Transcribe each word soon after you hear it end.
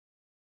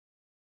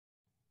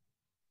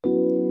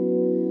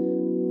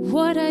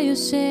What are you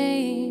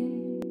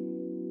saying?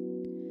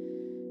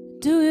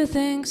 Do you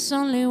think's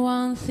only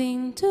one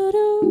thing to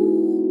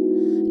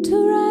do?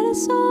 To write a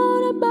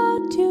song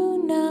about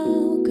you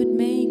now could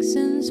make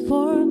sense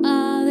for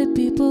other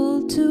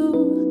people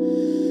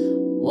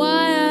too.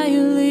 Why are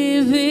you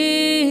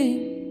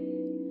leaving?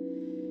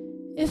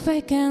 If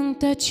I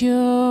can't touch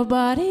your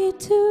body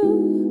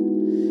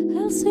too,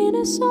 I'll sing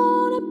a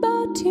song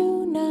about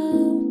you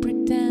now.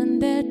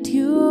 Pretend that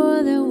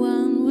you're the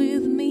one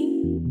with me.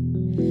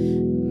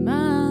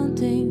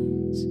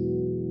 Mountains,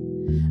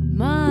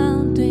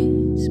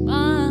 mountains,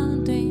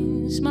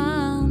 mountains,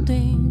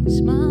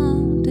 mountains,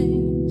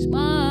 mountains,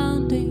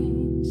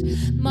 mountains,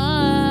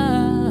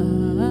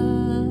 mountains.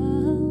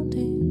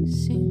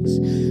 Since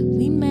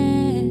we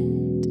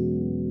met,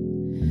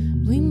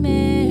 we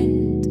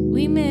met,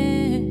 we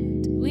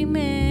met, we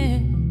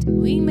met,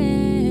 we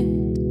met,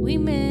 we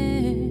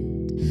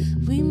met,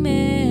 we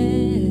met.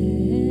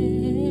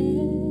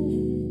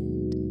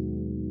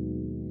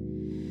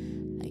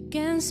 I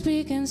can't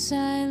speak in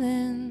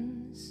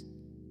silence.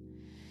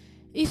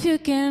 If you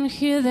can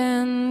hear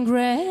them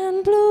gray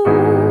and blue,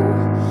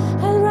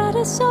 I'll write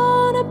a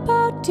song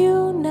about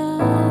you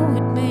now.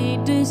 It may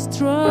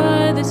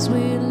destroy this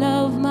sweet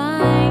love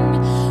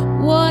mine.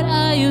 What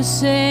are you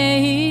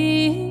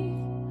saying?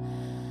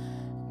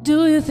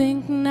 Do you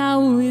think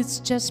now it's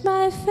just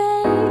my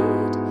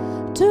fate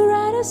to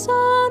write a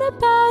song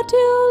about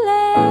you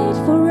late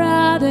for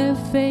other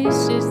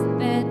faces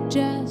that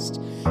just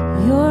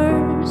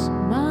yours?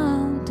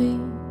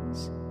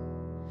 Mountains,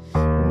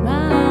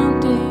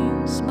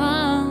 mountains,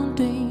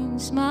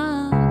 mountains,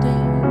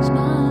 mountains,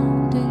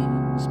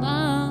 mountains,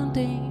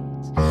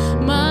 mountains,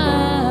 mountains.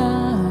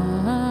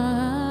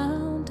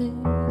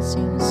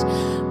 Since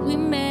we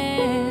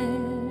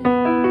met,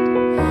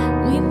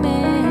 we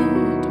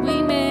met, we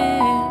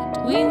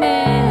met, we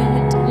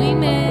met, we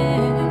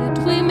met,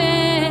 we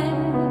met,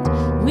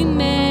 we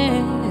met.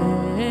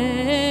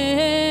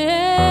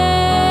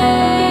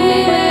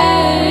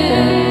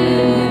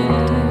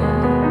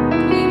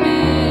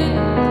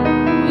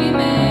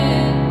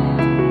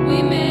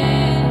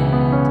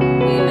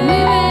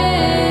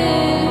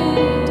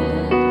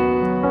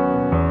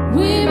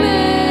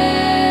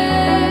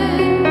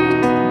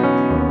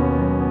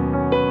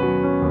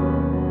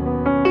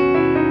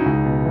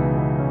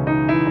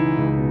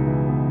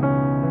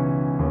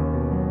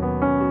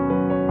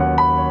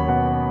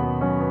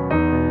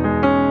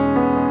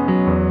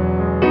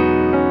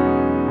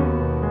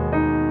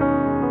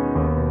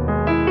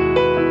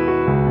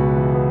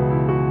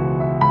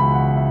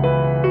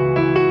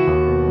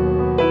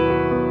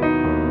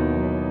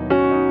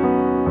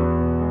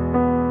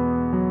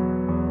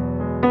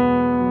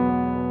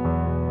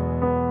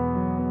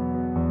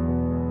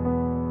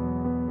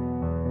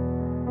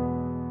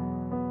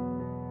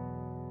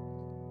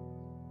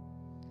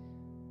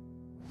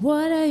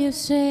 What are you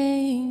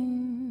saying?